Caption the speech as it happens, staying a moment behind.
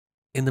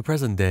In the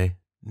present day,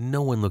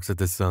 no one looks at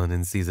the sun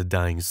and sees a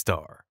dying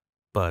star.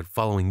 But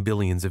following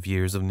billions of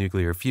years of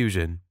nuclear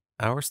fusion,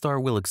 our star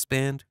will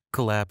expand,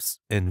 collapse,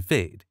 and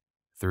fade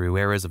through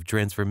eras of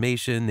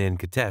transformation and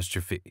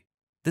catastrophe.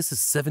 This is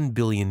 7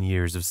 billion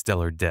years of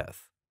stellar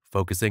death,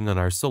 focusing on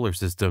our solar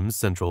system's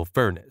central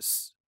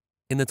furnace.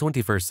 In the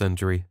 21st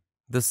century,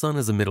 the sun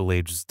is a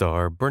middle-aged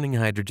star burning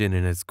hydrogen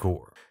in its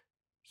core.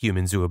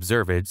 Humans who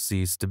observe it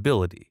see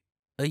stability,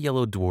 a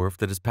yellow dwarf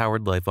that has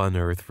powered life on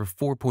Earth for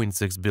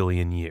 4.6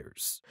 billion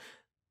years.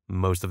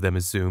 Most of them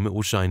assume it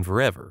will shine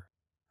forever.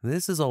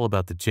 This is all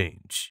about to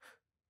change.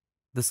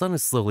 The sun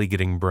is slowly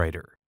getting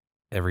brighter.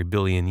 Every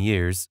billion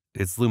years,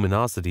 its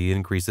luminosity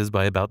increases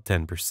by about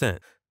 10%.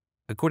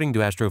 According to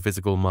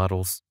astrophysical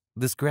models,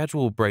 this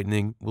gradual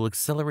brightening will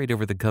accelerate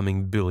over the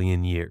coming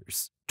billion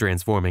years,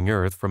 transforming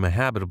Earth from a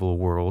habitable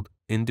world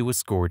into a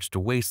scorched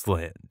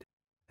wasteland.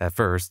 At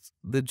first,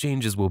 the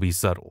changes will be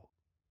subtle,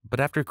 but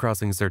after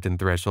crossing certain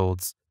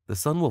thresholds, the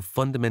sun will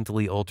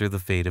fundamentally alter the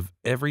fate of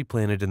every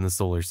planet in the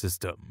solar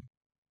system.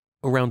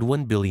 Around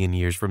 1 billion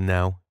years from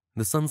now,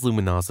 the sun's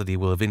luminosity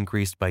will have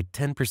increased by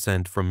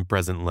 10% from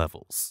present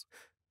levels.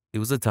 It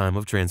was a time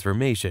of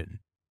transformation.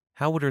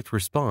 How would Earth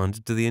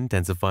respond to the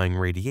intensifying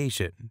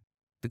radiation?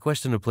 The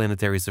question of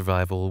planetary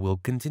survival will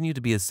continue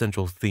to be a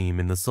central theme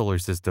in the solar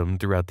system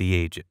throughout the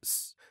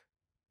ages.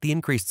 The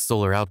increased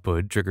solar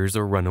output triggers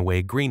a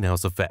runaway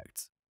greenhouse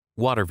effect.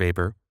 Water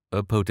vapor,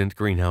 a potent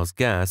greenhouse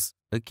gas,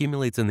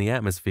 accumulates in the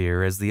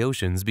atmosphere as the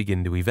oceans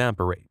begin to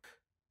evaporate.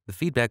 The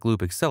feedback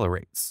loop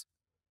accelerates.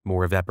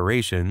 More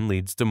evaporation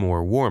leads to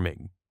more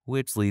warming,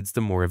 which leads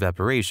to more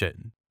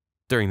evaporation.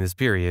 During this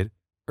period,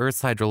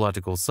 Earth's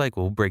hydrological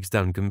cycle breaks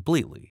down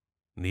completely,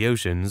 and the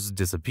oceans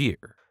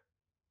disappear.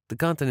 The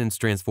continents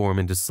transform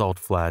into salt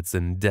flats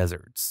and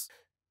deserts.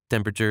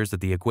 Temperatures at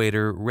the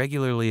equator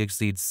regularly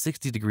exceed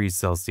 60 degrees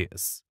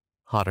Celsius,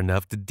 hot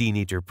enough to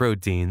denature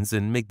proteins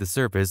and make the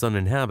surface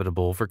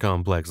uninhabitable for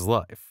complex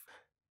life.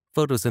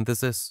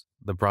 Photosynthesis,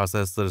 the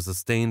process that has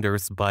sustained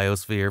Earth's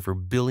biosphere for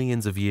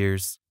billions of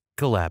years,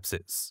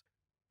 collapses.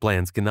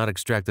 Plants cannot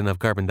extract enough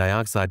carbon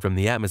dioxide from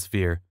the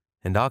atmosphere,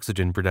 and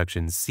oxygen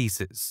production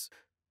ceases.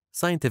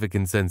 Scientific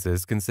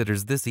consensus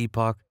considers this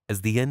epoch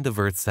as the end of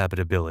Earth's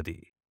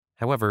habitability.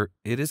 However,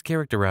 it is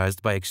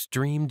characterized by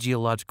extreme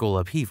geological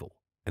upheaval,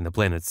 and the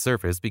planet's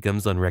surface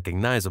becomes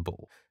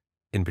unrecognizable.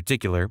 In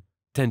particular,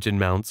 tension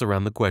mounts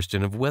around the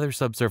question of whether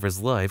subsurface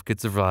life could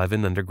survive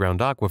in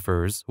underground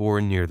aquifers or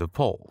near the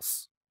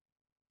poles.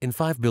 In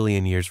 5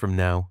 billion years from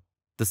now,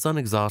 the sun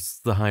exhausts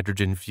the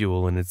hydrogen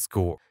fuel in its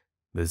core.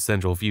 The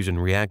central fusion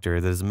reactor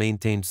that has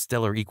maintained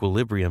stellar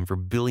equilibrium for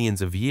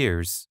billions of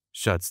years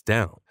shuts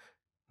down.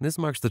 This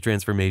marks the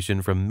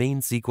transformation from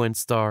main sequence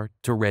star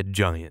to red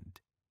giant,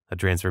 a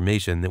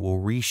transformation that will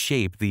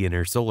reshape the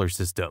inner solar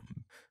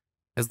system.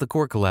 As the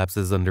core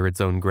collapses under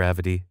its own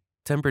gravity,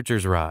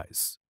 temperatures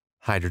rise.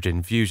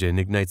 Hydrogen fusion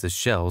ignites a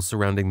shell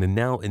surrounding the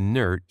now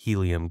inert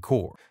helium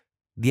core.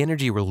 The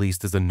energy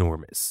released is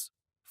enormous,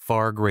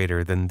 far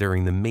greater than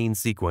during the main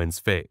sequence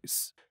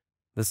phase.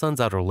 The sun's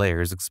outer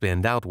layers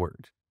expand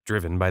outward,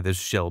 driven by this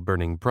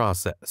shell-burning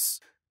process.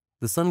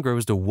 The sun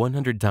grows to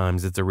 100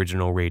 times its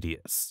original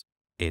radius.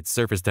 Its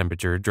surface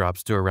temperature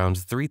drops to around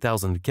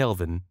 3000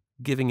 Kelvin,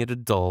 giving it a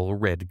dull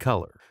red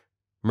color.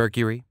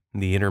 Mercury,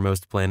 the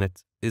innermost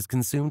planet, is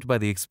consumed by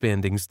the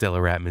expanding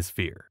stellar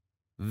atmosphere.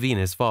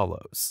 Venus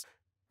follows.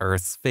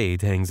 Earth's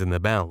fate hangs in the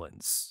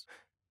balance.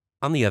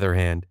 On the other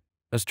hand,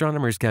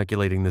 astronomers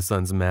calculating the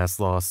sun's mass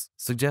loss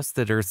suggest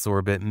that Earth's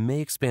orbit may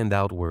expand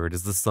outward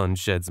as the sun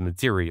sheds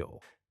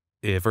material.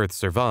 If Earth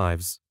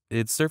survives,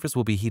 its surface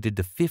will be heated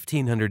to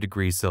 1500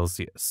 degrees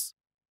Celsius,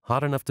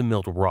 hot enough to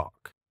melt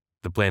rock.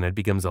 The planet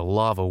becomes a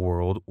lava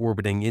world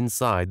orbiting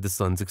inside the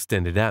sun's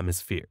extended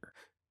atmosphere.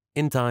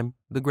 In time,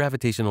 the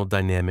gravitational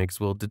dynamics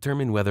will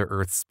determine whether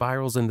Earth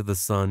spirals into the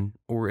sun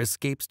or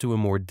escapes to a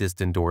more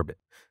distant orbit.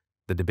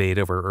 The debate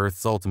over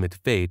Earth's ultimate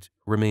fate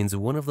remains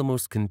one of the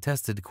most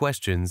contested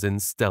questions in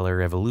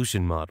stellar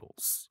evolution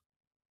models.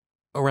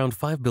 Around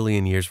 5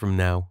 billion years from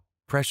now,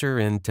 pressure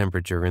and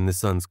temperature in the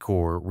sun's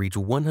core reach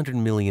 100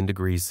 million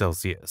degrees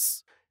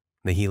Celsius.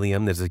 The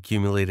helium that has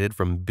accumulated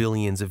from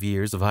billions of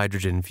years of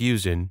hydrogen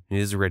fusion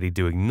is ready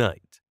to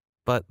ignite.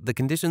 But the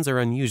conditions are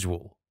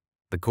unusual.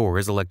 The core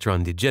is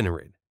electron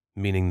degenerate,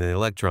 meaning the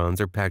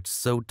electrons are packed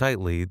so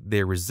tightly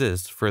they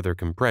resist further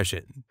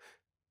compression.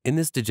 In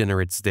this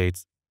degenerate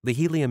state, the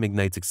helium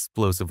ignites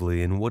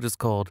explosively in what is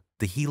called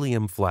the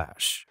helium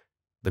flash.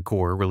 The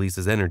core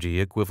releases energy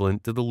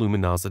equivalent to the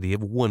luminosity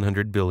of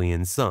 100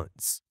 billion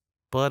suns,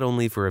 but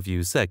only for a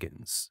few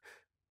seconds.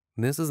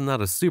 This is not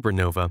a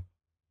supernova.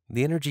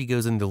 The energy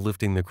goes into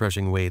lifting the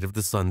crushing weight of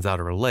the sun's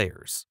outer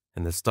layers,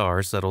 and the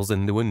star settles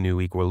into a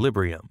new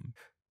equilibrium.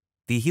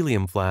 The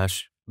helium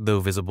flash, though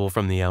visible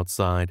from the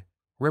outside,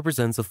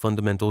 represents a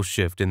fundamental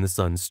shift in the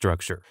sun's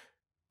structure.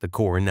 The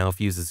core now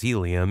fuses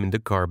helium into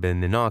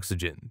carbon and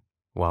oxygen,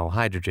 while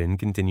hydrogen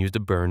continues to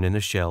burn in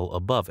a shell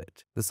above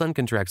it. The sun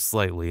contracts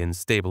slightly and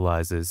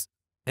stabilizes,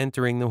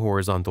 entering the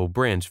horizontal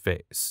branch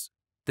phase.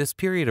 This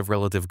period of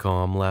relative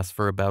calm lasts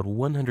for about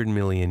 100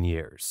 million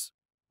years.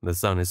 The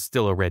Sun is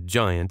still a red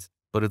giant,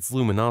 but its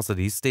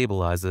luminosity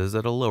stabilizes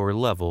at a lower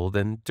level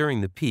than during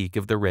the peak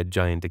of the red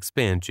giant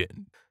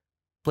expansion.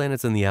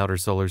 Planets in the outer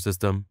solar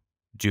system,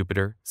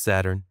 Jupiter,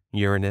 Saturn,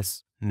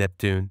 Uranus,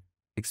 Neptune,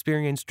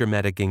 experience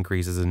dramatic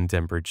increases in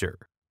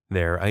temperature.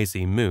 Their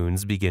icy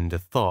moons begin to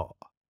thaw.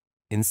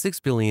 In 6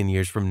 billion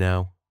years from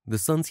now, the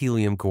Sun's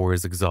helium core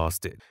is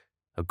exhausted.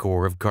 A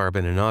core of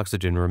carbon and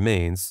oxygen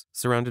remains,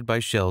 surrounded by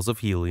shells of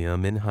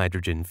helium in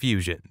hydrogen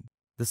fusion.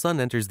 The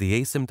Sun enters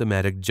the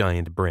asymptomatic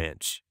giant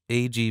branch,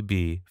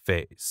 AGB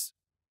phase,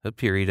 a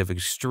period of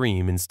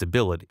extreme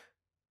instability.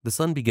 The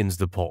Sun begins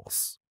to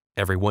pulse.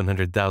 Every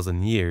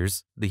 100,000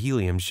 years, the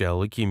helium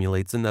shell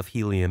accumulates enough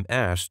helium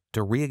ash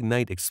to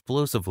reignite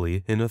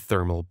explosively in a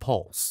thermal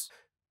pulse.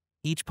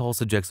 Each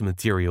pulse ejects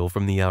material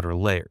from the outer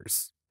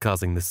layers,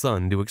 causing the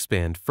Sun to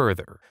expand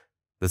further.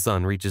 The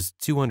Sun reaches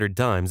 200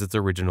 times its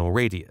original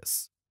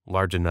radius,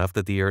 large enough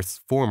that the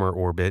Earth's former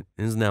orbit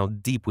is now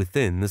deep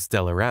within the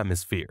stellar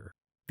atmosphere.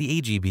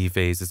 The AGB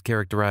phase is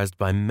characterized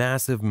by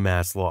massive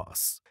mass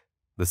loss.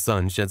 The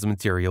Sun sheds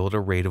material at a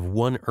rate of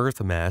 1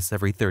 Earth mass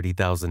every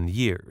 30,000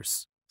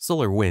 years.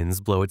 Solar winds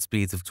blow at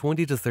speeds of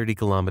 20 to 30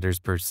 kilometers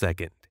per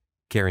second,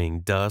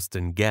 carrying dust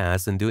and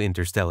gas into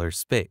interstellar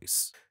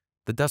space.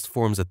 The dust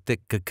forms a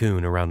thick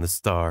cocoon around the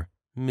star,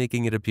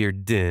 making it appear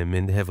dim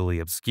and heavily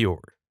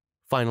obscured.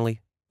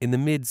 Finally, in the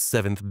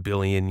mid-7th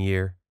billion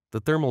year, the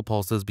thermal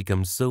pulses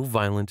become so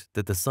violent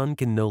that the Sun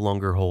can no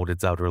longer hold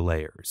its outer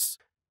layers.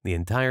 The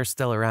entire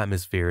stellar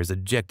atmosphere is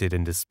ejected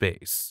into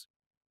space.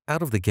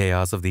 Out of the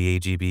chaos of the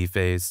AGB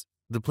phase,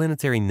 the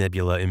planetary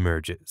nebula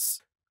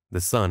emerges.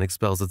 The Sun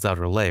expels its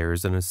outer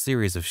layers in a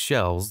series of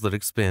shells that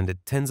expand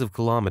at tens of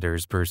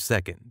kilometers per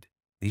second.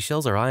 These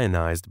shells are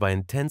ionized by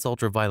intense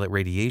ultraviolet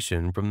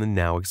radiation from the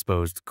now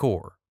exposed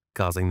core,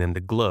 causing them to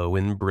glow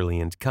in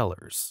brilliant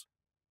colors.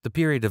 The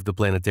period of the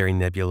planetary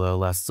nebula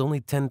lasts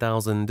only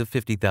 10,000 to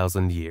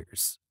 50,000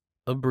 years,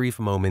 a brief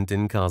moment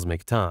in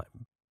cosmic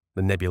time.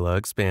 The nebula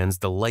expands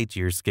to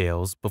light-year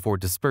scales before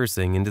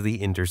dispersing into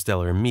the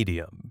interstellar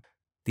medium.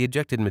 The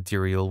ejected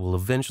material will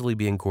eventually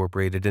be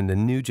incorporated into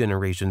new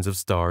generations of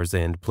stars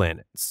and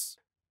planets.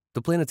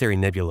 The planetary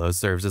nebula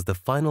serves as the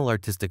final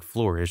artistic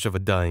flourish of a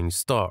dying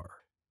star.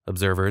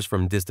 Observers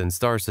from distant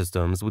star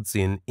systems would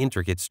see an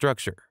intricate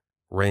structure,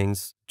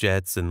 rings,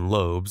 jets, and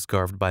lobes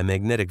carved by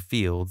magnetic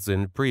fields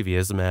and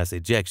previous mass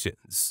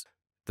ejections.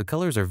 The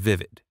colors are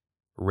vivid: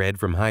 red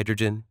from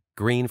hydrogen,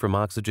 green from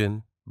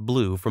oxygen,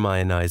 blue from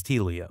ionized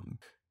helium.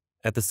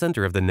 At the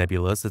center of the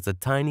nebula sits a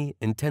tiny,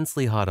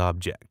 intensely hot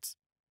object,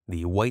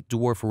 the white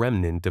dwarf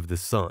remnant of the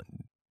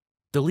Sun.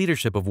 The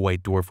leadership of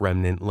white dwarf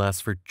remnant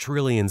lasts for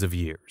trillions of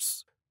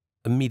years.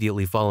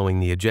 Immediately following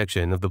the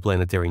ejection of the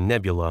planetary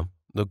nebula,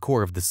 the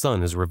core of the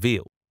Sun is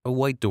revealed, a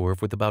white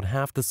dwarf with about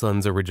half the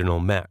Sun's original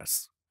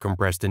mass,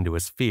 compressed into a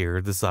sphere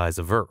the size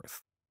of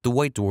Earth. The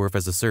white dwarf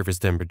has a surface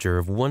temperature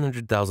of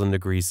 100,000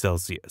 degrees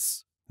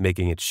Celsius,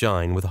 making it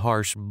shine with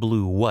harsh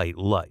blue-white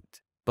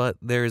light. But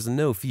there is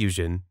no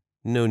fusion,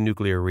 no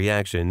nuclear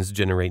reactions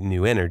generate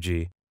new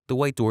energy. The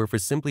white dwarf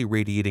is simply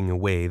radiating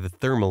away the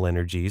thermal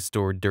energy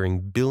stored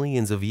during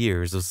billions of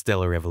years of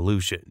stellar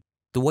evolution.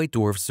 The white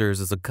dwarf serves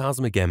as a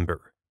cosmic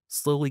ember,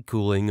 slowly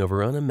cooling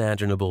over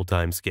unimaginable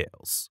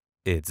timescales.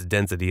 Its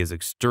density is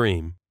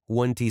extreme.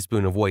 1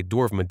 teaspoon of white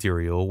dwarf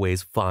material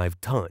weighs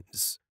 5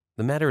 tons.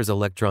 The matter is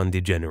electron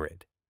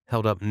degenerate,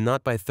 held up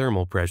not by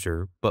thermal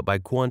pressure, but by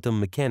quantum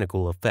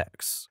mechanical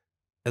effects.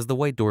 As the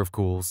white dwarf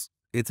cools,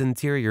 its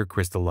interior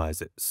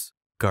crystallizes.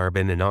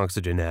 Carbon and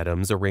oxygen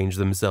atoms arrange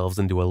themselves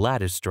into a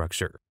lattice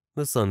structure.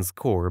 The Sun's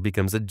core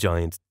becomes a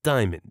giant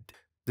diamond.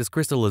 This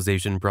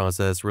crystallization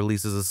process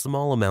releases a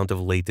small amount of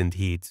latent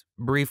heat,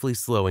 briefly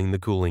slowing the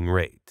cooling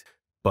rate.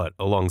 But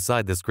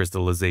alongside this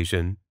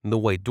crystallization, the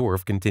white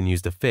dwarf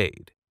continues to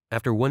fade.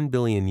 After 1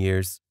 billion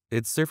years,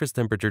 its surface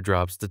temperature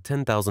drops to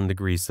 10,000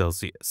 degrees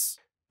Celsius.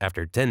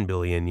 After 10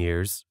 billion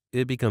years,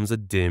 it becomes a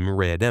dim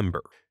red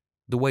ember.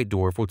 The white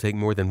dwarf will take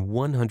more than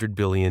 100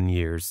 billion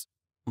years,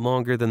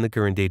 longer than the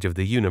current age of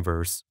the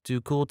universe,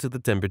 to cool to the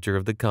temperature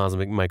of the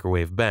cosmic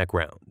microwave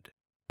background.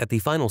 At the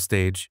final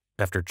stage,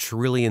 after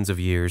trillions of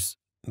years,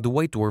 the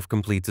white dwarf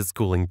completes its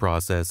cooling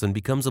process and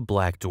becomes a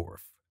black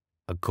dwarf,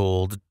 a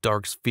cold,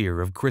 dark sphere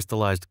of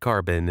crystallized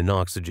carbon and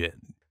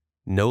oxygen.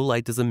 No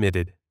light is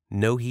emitted,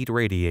 no heat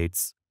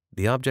radiates.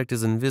 The object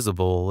is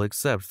invisible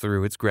except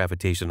through its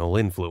gravitational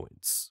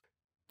influence.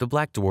 The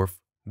black dwarf,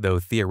 though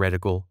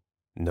theoretical,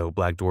 no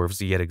black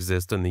dwarfs yet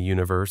exist in the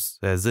universe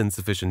as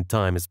insufficient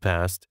time has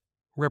passed,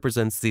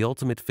 represents the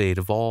ultimate fate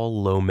of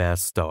all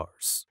low-mass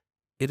stars.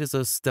 It is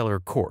a stellar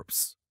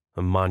corpse,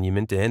 a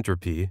monument to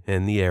entropy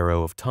and the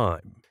arrow of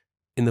time.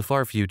 In the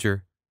far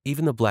future,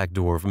 even the black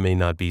dwarf may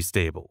not be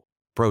stable.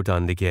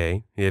 Proton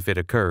decay, if it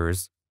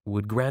occurs,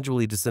 would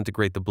gradually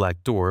disintegrate the black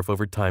dwarf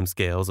over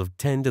timescales of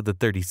 10 to the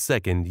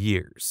 32nd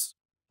years.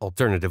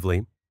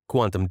 Alternatively,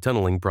 quantum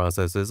tunneling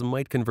processes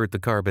might convert the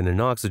carbon and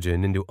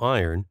oxygen into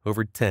iron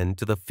over 10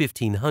 to the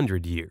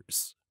 1500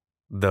 years.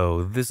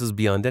 Though this is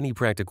beyond any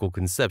practical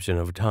conception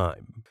of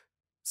time.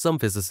 Some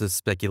physicists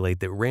speculate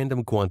that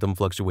random quantum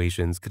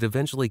fluctuations could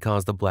eventually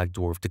cause the black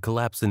dwarf to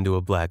collapse into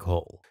a black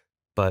hole,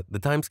 but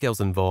the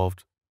timescales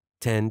involved,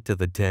 10 to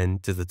the 10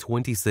 to the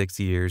 26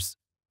 years,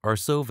 are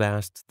so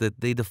vast that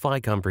they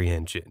defy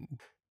comprehension.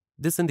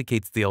 This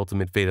indicates the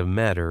ultimate fate of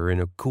matter in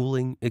a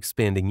cooling,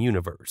 expanding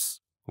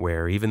universe,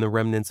 where even the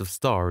remnants of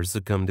stars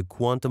succumb to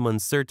quantum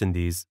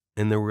uncertainties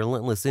and the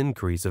relentless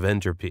increase of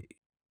entropy.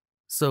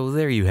 So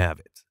there you have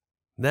it.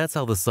 That's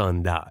how the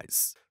Sun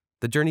dies.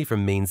 The journey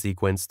from main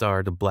sequence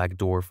star to black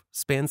dwarf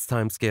spans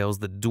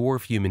timescales that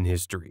dwarf human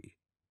history,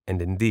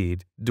 and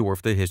indeed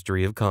dwarf the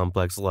history of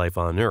complex life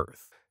on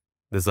Earth.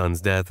 The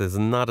Sun's death is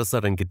not a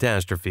sudden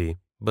catastrophe,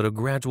 but a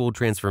gradual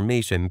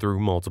transformation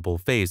through multiple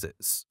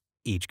phases,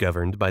 each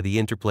governed by the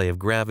interplay of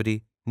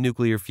gravity,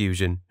 nuclear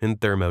fusion, and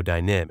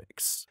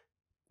thermodynamics.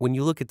 When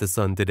you look at the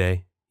Sun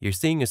today, you're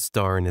seeing a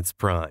star in its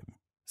prime,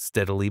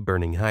 steadily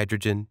burning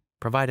hydrogen,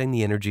 providing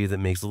the energy that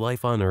makes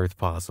life on Earth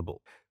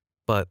possible.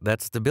 But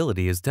that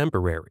stability is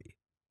temporary.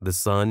 The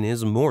Sun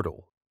is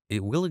mortal.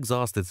 It will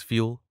exhaust its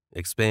fuel,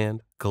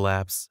 expand,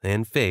 collapse,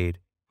 and fade,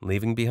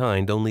 leaving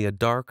behind only a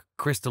dark,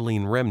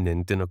 crystalline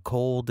remnant in a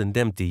cold and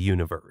empty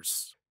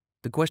universe.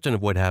 The question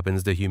of what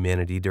happens to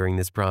humanity during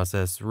this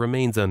process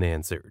remains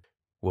unanswered.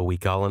 Will we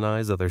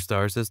colonize other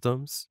star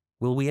systems?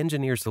 Will we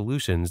engineer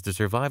solutions to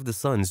survive the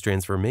Sun's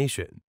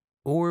transformation?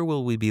 Or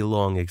will we be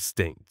long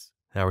extinct,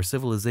 our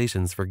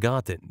civilizations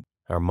forgotten,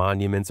 our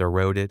monuments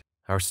eroded,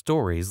 our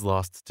stories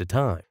lost to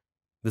time?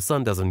 The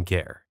Sun doesn't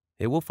care.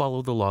 It will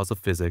follow the laws of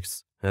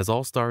physics, as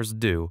all stars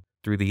do,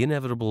 through the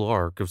inevitable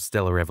arc of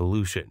stellar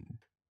evolution.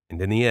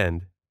 And in the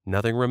end,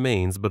 nothing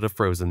remains but a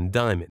frozen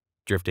diamond,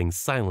 drifting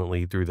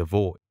silently through the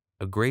void,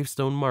 a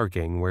gravestone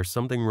marking where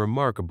something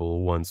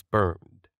remarkable once burned.